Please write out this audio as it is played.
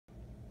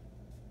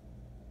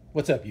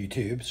What's up,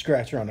 YouTube?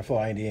 Scratcher on the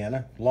Fly,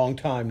 Indiana. Long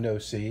time no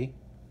see.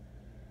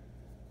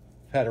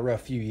 Had a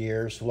rough few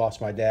years. Lost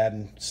my dad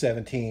in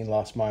 17,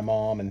 lost my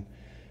mom in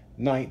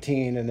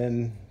 19, and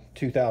then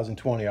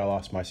 2020 I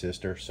lost my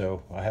sister.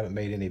 So I haven't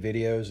made any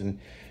videos. And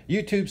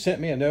YouTube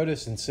sent me a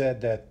notice and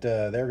said that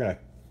they're going to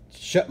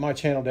shut my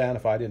channel down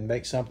if I didn't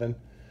make something.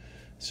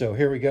 So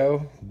here we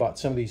go. Bought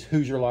some of these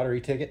Hoosier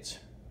lottery tickets.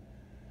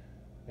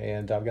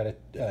 And I've got a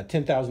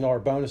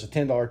 $10,000 bonus, a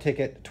 $10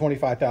 ticket,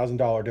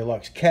 $25,000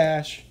 deluxe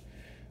cash.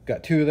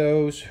 Got two of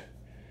those.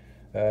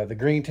 The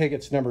green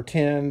ticket's number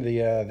 10.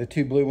 The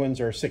two blue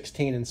ones are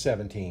 16 and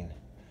 17.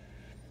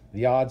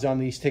 The odds on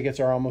these tickets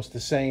are almost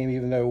the same,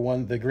 even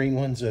though the green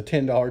one's a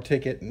 $10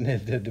 ticket and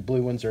the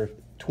blue ones are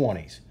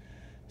 20s.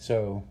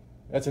 So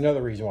that's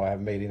another reason why I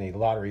haven't made any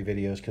lottery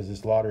videos, because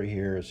this lottery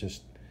here is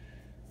just,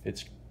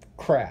 it's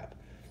crap.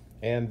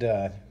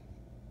 And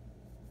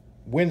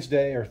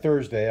Wednesday or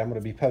Thursday, I'm going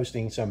to be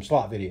posting some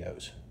slot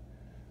videos.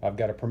 I've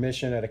got a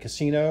permission at a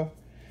casino,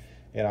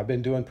 and I've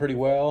been doing pretty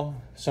well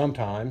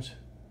sometimes,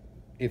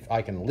 if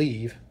I can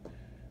leave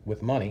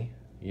with money,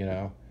 you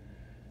know.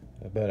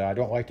 But I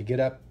don't like to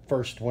get up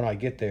first when I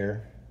get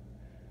there,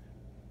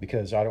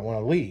 because I don't want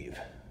to leave.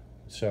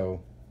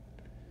 So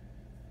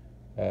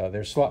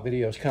there's slot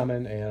videos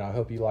coming, and I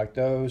hope you like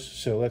those.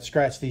 So let's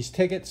scratch these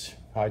tickets.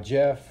 Hi,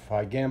 Jeff.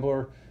 Hi,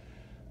 Gambler.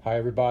 Hi,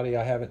 everybody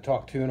I haven't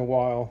talked to in a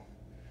while.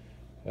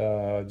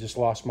 Just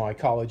lost my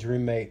college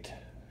roommate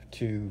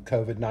to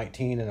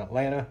COVID-19 in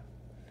Atlanta.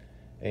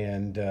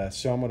 And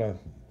so I'm going to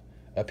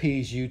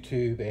appease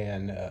YouTube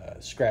and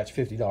scratch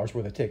 $50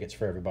 worth of tickets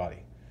for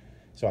everybody.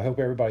 So I hope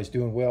everybody's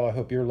doing well. I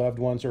hope your loved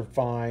ones are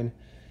fine.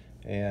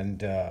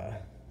 And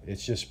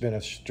it's just been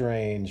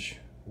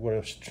what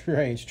a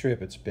strange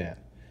trip it's been.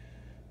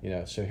 You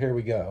know, so here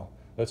we go.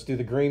 Let's do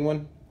the green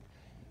one.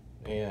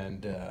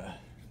 And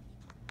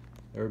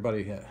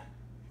everybody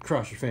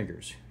cross your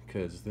fingers,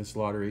 because this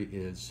lottery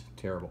is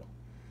terrible.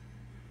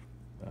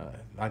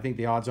 I think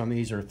the odds on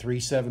these are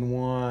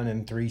 371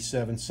 and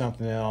 37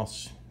 something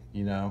else,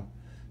 you know.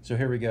 So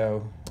here we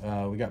go.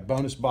 We got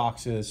bonus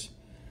boxes.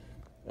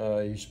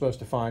 You're supposed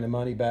to find a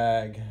money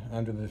bag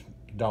under the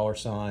dollar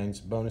signs.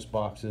 Bonus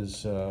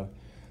boxes, I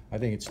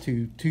think it's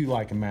two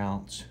like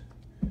amounts.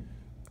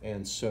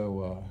 And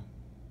so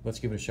let's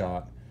give it a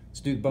shot.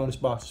 Let's do the bonus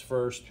boxes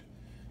first.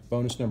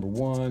 Bonus number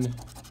 1,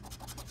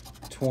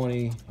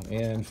 20,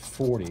 and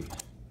 40.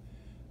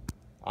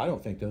 I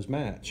don't think those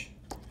match.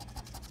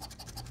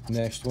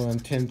 Next one,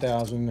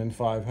 10,000 and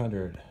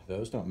 500.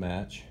 Those don't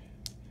match.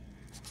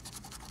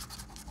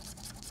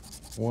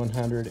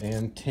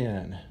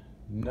 110.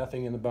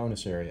 Nothing in the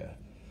bonus area.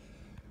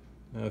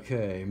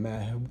 Okay,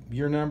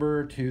 your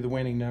number to the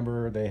winning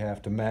number, they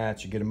have to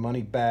match. You get a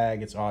money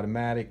bag. It's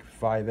automatic.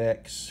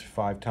 5x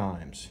 5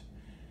 times.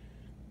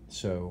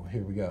 So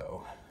here we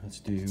go.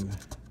 Let's do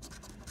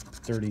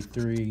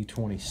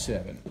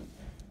 33.27.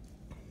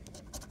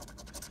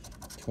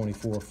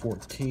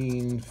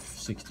 24.14,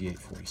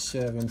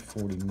 68.47,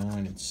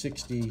 49 and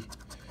 60,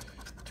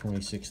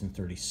 26 and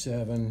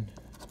 37,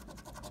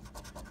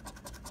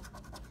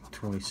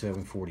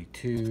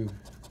 27.42,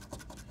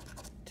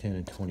 10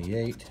 and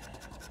 28,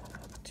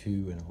 2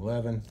 and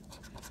 11.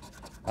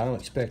 I don't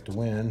expect to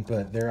win,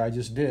 but there I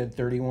just did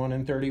 31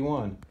 and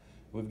 31.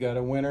 We've got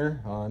a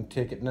winner on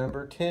ticket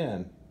number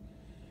 10.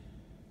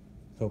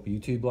 Hope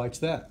YouTube likes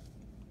that.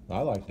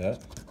 I like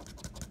that.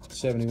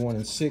 71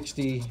 and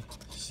 60.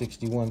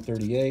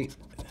 61.38,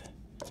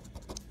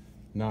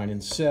 9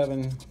 and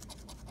 7,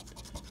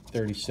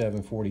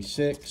 37.46,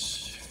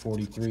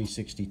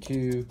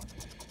 43.62,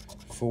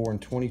 4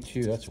 and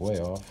 22, that's way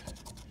off,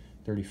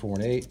 34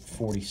 and 8,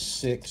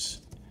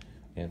 46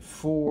 and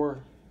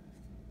 4,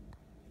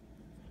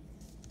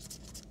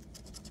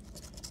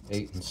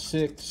 8 and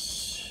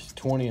 6,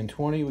 20 and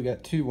 20. We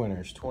got two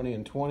winners, 20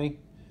 and 20,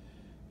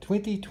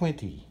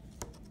 20.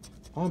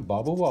 I'm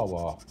Baba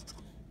Wawa.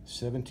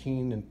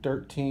 17 and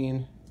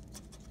 13.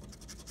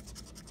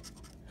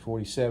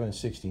 47 and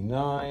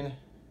 69.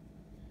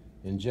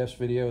 In Jeff's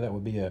video, that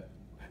would be a...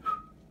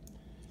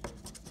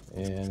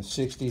 And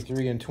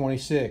 63 and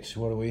 26.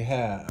 What do we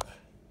have?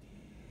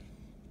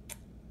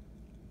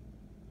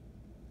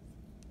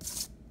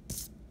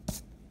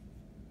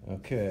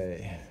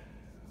 Okay,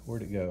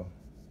 where'd it go?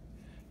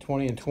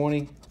 20 and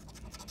 20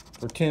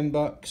 for 10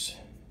 bucks.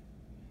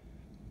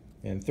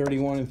 And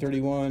 31 and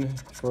 31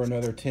 for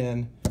another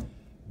 10.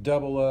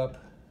 Double up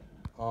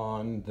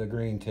on the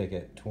green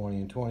ticket. 20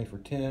 and 20 for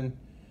 10.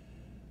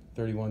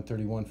 31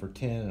 for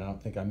 10, and I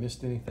don't think I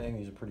missed anything.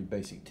 These are pretty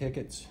basic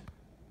tickets.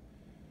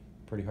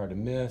 Pretty hard to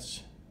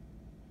miss.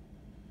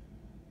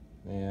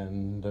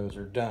 And those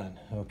are done.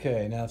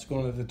 Okay, now it's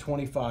going to the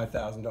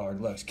 $25,000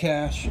 deluxe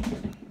cash.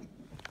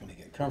 Let me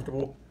get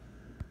comfortable.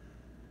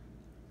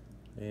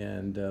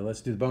 And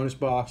let's do the bonus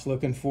box,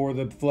 looking for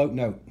the float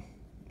note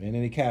in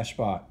any cash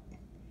spot.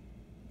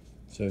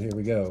 So here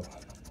we go.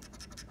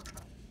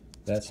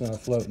 That's not a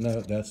float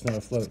note, that's not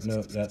a float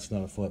note, that's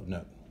not a float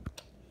note.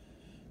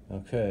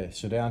 Okay,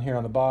 so down here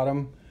on the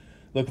bottom,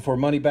 looking for a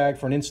money bag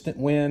for an instant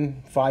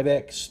win,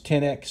 5x,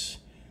 10x,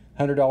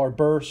 $100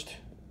 burst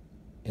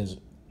is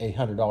a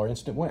 $100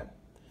 instant win.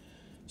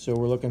 So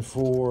we're looking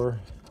for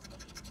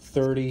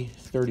 30,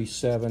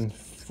 37,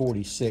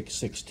 46,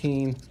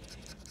 16,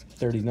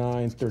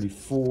 39,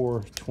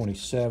 34,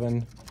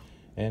 27,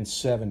 and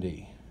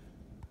 70.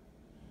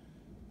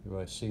 Do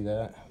I see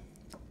that?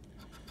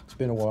 It's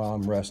been a while,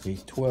 I'm rusty.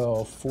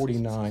 12,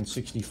 49,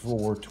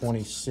 64,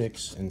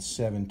 26, and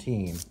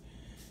 17.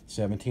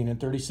 17 and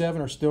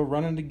 37 are still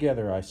running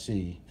together, I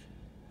see.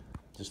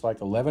 Just like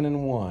 11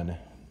 and 1.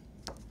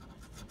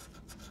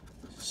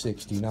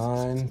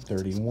 69,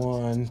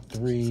 31,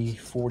 3,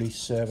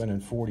 47,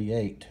 and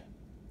 48.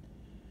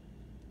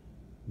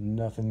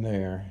 Nothing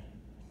there.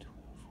 12,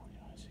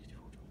 49,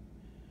 64,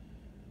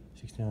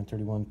 69,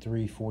 31,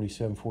 3,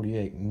 47,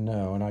 48.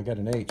 No, and I got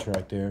an H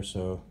right there,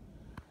 so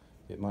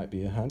it might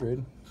be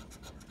 100.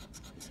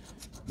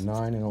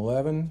 9 and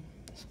 11.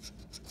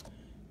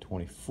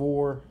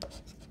 24.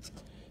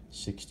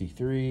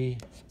 63.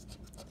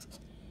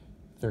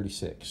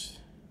 36.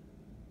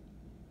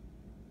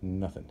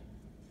 Nothing.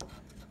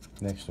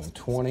 Next one,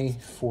 20,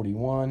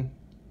 41.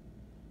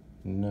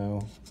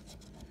 No.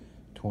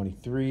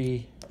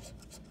 23.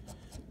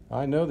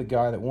 I know the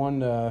guy that won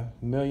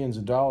millions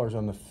of dollars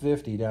on the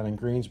 50 down in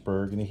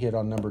Greensburg, and he hit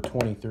on number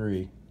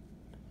 23.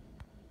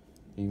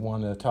 He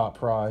won the top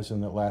prize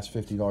in the last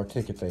 $50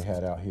 ticket they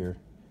had out here.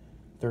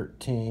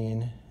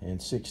 13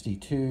 and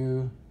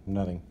 62.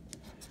 Nothing.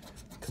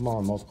 Come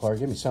on, multiplier,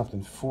 give me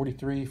something.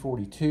 43,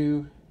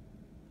 42.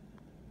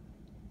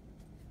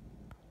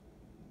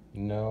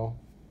 No.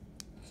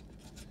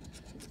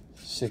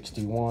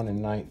 61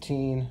 and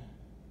 19.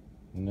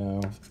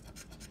 No.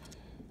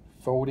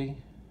 40.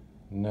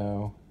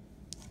 No.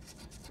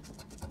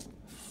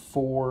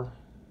 4.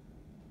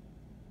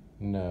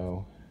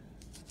 No.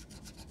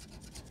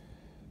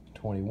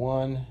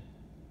 21.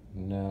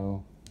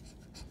 No.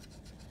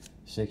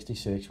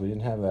 66. We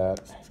didn't have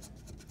that.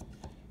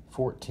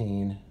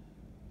 14.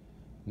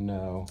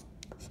 No.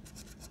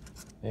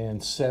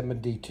 And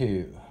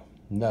 72.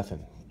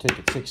 Nothing.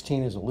 Ticket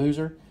 16 is a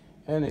loser,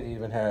 and it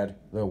even had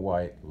the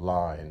white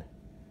line.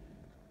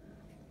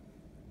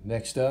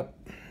 Next up,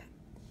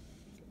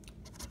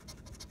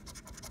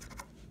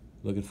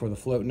 looking for the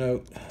float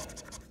note.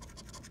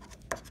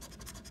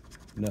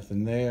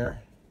 Nothing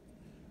there.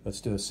 Let's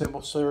do a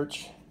symbol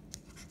search.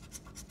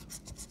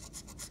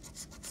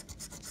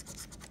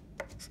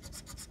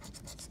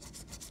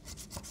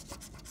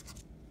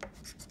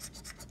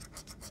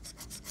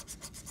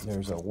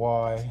 There's a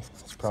Y.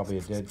 It's probably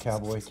a dead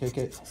cowboy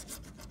ticket.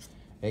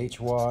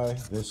 HY.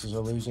 This is a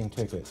losing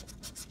ticket.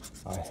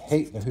 I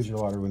hate the Hoosier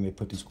lottery when they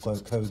put these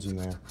codes in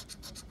there.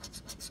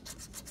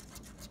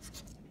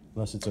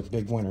 Unless it's a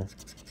big winner.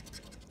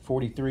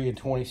 43 and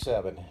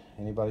 27.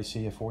 Anybody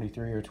see a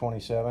 43 or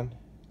 27?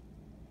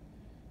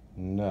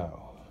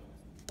 No.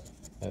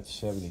 That's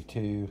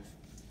 72.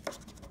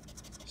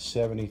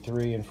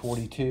 73 and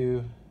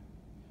 42.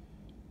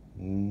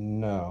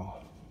 No.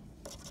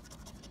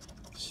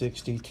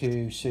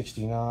 62,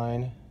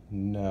 69.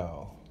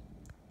 No.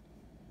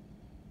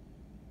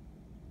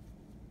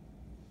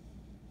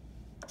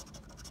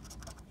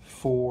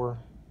 4.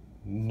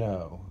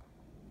 No.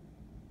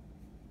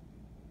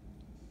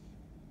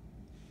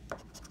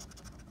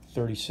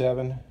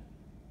 37.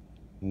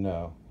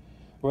 No.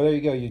 Well, there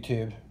you go,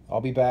 YouTube. I'll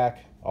be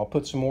back. I'll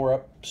put some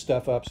more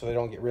stuff up so they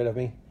don't get rid of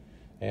me.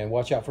 And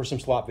watch out for some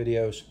slot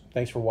videos.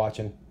 Thanks for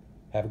watching.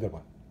 Have a good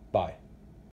one. Bye.